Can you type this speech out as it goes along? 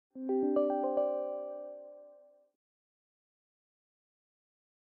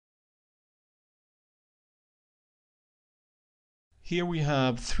Here we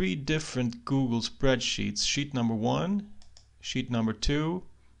have three different Google spreadsheets: sheet number 1, sheet number 2,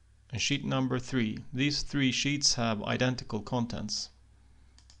 and sheet number 3. These three sheets have identical contents.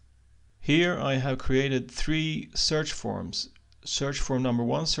 Here I have created three search forms. Search form number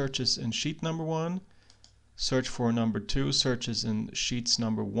 1 searches in sheet number 1. Search form number 2 searches in sheets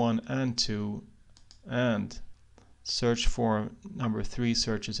number 1 and 2. And search form number 3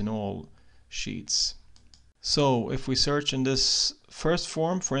 searches in all sheets. So if we search in this first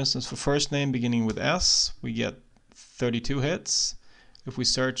form, for instance for first name beginning with S, we get 32 hits. If we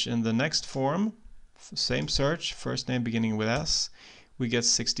search in the next form, same search, first name beginning with S, we get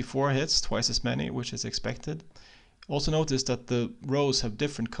 64 hits, twice as many, which is expected. Also notice that the rows have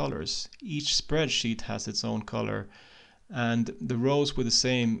different colors. Each spreadsheet has its own color, and the rows with the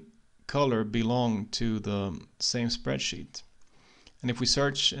same color belong to the same spreadsheet. And if we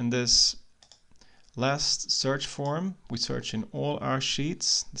search in this last search form, we search in all our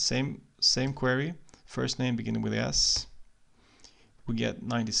sheets, the same query, first name beginning with S, we get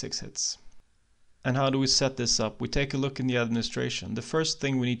 96 hits. And how do we set this up? We take a look in the administration. The first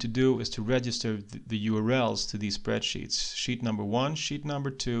thing we need to do is to register the URLs to these spreadsheets: sheet number 1, sheet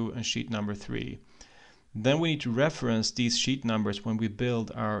number 2, and sheet number 3. Then we need to reference these sheet numbers when we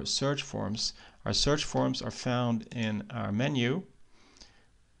build our search forms. Our search forms are found in our menu,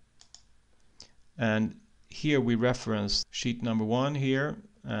 and here we reference sheet number 1 here,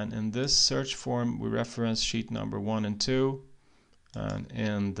 and in this search form we reference sheet number 1 and 2, and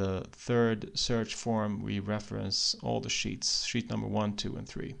in the third search form we reference all the sheets, sheet number 1, 2, and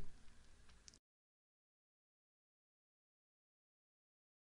 3.